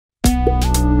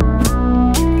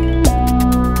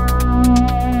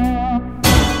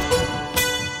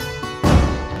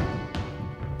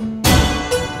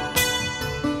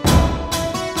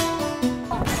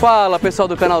Fala pessoal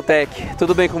do Canaltech,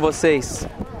 tudo bem com vocês?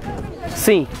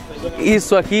 Sim,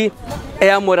 isso aqui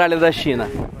é a muralha da China.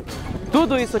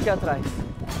 Tudo isso aqui atrás,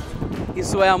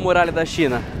 isso é a muralha da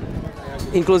China.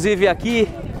 Inclusive aqui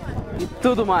e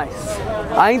tudo mais.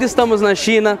 Ainda estamos na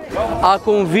China a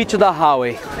convite da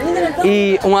Huawei.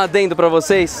 E um adendo para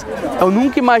vocês, eu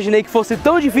nunca imaginei que fosse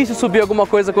tão difícil subir alguma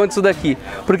coisa quanto isso daqui,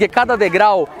 porque cada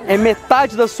degrau é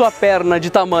metade da sua perna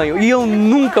de tamanho e eu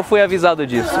nunca fui avisado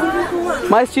disso.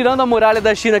 Mas tirando a muralha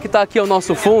da China que está aqui ao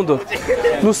nosso fundo,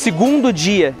 no segundo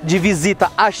dia de visita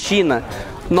à China,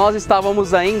 nós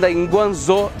estávamos ainda em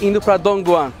Guangzhou indo para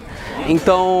Dongguan.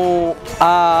 Então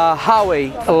a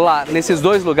Huawei lá nesses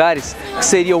dois lugares, que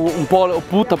seria um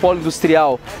puta polo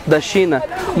industrial da China,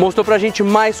 mostrou pra gente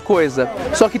mais coisa.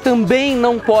 Só que também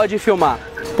não pode filmar,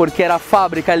 porque era a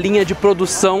fábrica, a linha de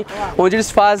produção, onde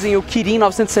eles fazem o Kirin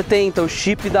 970, o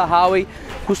chip da Huawei,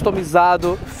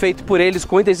 customizado, feito por eles,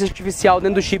 com inteligência artificial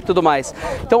dentro do chip e tudo mais.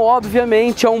 Então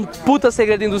obviamente é um puta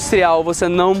segredo industrial, você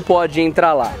não pode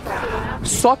entrar lá.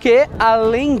 Só que,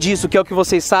 além disso, que é o que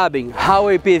vocês sabem,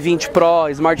 Huawei P20 Pro,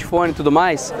 smartphone e tudo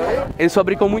mais, eles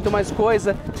fabricam muito mais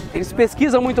coisa, eles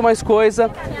pesquisam muito mais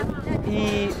coisa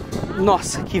e...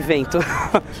 nossa, que vento!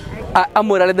 A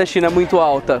muralha da China é muito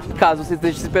alta, caso você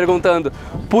esteja se perguntando,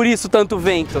 por isso tanto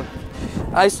vento.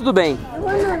 Mas tudo bem.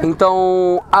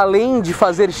 Então, além de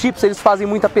fazer chips, eles fazem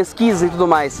muita pesquisa e tudo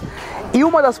mais. E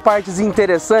uma das partes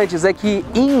interessantes é que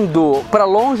indo para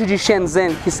longe de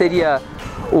Shenzhen, que seria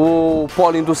o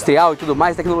polo industrial e tudo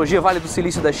mais, tecnologia Vale do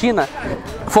Silício da China,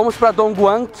 fomos para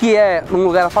Dongguan, que é um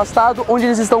lugar afastado, onde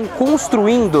eles estão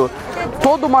construindo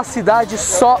toda uma cidade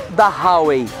só da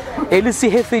Huawei. Eles se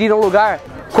referiram ao lugar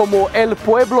como El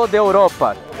Pueblo de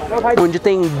Europa, onde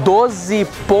tem 12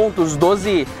 pontos,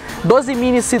 12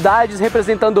 mini cidades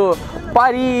representando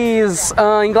Paris,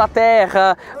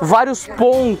 Inglaterra, vários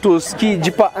pontos que...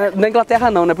 na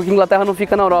Inglaterra não, né? Porque Inglaterra não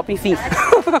fica na Europa, enfim.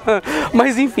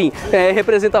 Mas enfim,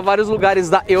 representa vários lugares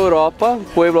da Europa,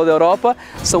 Pueblo da Europa,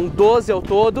 são 12 ao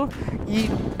todo, e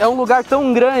é um lugar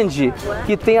tão grande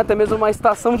que tem até mesmo uma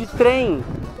estação de trem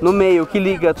no meio que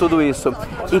liga tudo isso.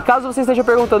 E caso você esteja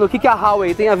perguntando o que a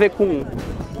Huawei tem a ver com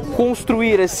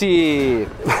construir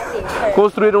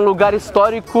construir um lugar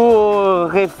histórico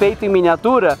refeito em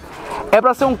miniatura, é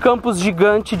para ser um campus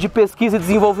gigante de pesquisa e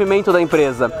desenvolvimento da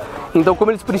empresa. Então, como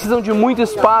eles precisam de muito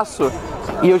espaço,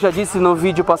 e eu já disse no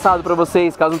vídeo passado para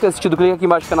vocês, caso não tenha assistido, clica aqui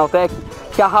embaixo do Canaltech,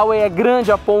 que a Huawei é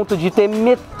grande a ponto de ter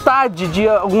metade de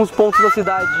alguns pontos da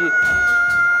cidade.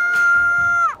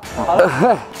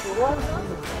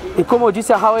 E como eu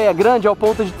disse, a Huawei é grande ao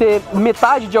ponto de ter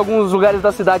metade de alguns lugares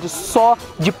da cidade só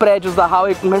de prédios da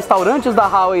Huawei, com restaurantes da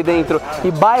Huawei dentro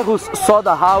e bairros só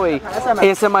da Huawei.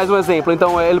 Esse é mais um exemplo.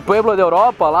 Então, o Pueblo da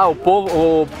Europa, lá, o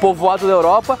povoado da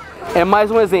Europa, é mais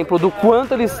um exemplo do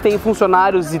quanto eles têm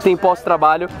funcionários e têm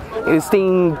pós-trabalho. Eles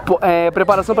têm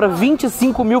preparação para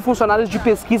 25 mil funcionários de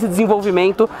pesquisa e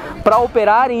desenvolvimento para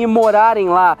operarem e morarem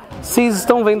lá. Vocês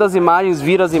estão vendo as imagens,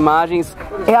 viram as imagens,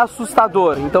 é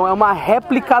assustador. Então é uma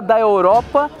réplica da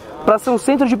Europa para ser um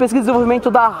centro de pesquisa e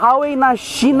desenvolvimento da Huawei na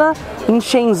China, em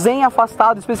Shenzhen,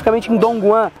 afastado, especificamente em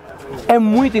Dongguan. É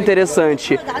muito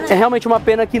interessante. É realmente uma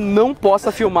pena que não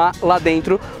possa filmar lá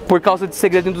dentro por causa de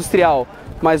segredo industrial.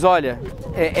 Mas olha,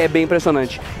 é bem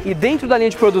impressionante. E dentro da linha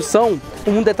de produção,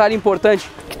 um detalhe importante,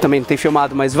 que também não tem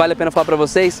filmado, mas vale a pena falar pra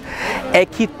vocês, é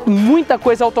que muita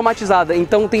coisa é automatizada.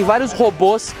 Então tem vários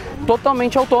robôs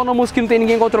totalmente autônomos, que não tem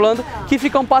ninguém controlando, que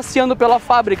ficam passeando pela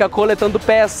fábrica, coletando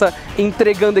peça,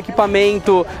 entregando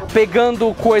equipamento,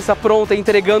 pegando coisa pronta,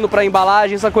 entregando pra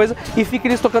embalagem, essa coisa, e fica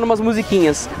eles tocando umas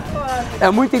musiquinhas. É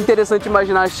muito interessante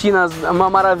imaginar a China, uma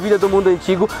maravilha do mundo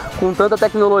antigo, com tanta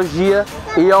tecnologia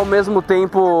e ao mesmo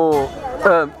tempo,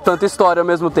 tanta história ao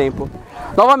mesmo tempo.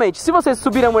 Novamente, se vocês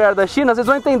subirem a muralha da China, vocês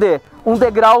vão entender um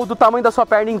degrau do tamanho da sua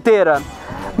perna inteira.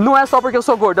 Não é só porque eu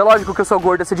sou gordo, é lógico que eu sou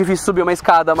gordo, é ser difícil subir uma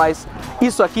escada, mas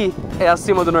isso aqui é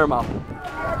acima do normal.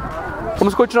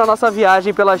 Vamos continuar nossa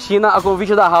viagem pela China a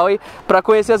convite da Huawei para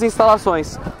conhecer as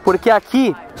instalações, porque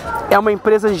aqui é uma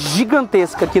empresa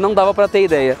gigantesca que não dava para ter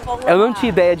ideia. Eu não tinha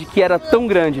ideia de que era tão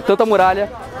grande, tanto a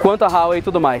muralha quanto a Huawei e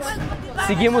tudo mais.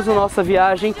 Seguimos a nossa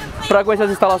viagem para conhecer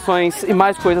as instalações e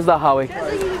mais coisas da Huawei.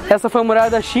 Essa foi a muralha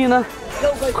da China,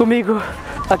 comigo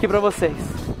aqui para vocês.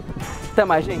 Até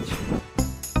mais, gente.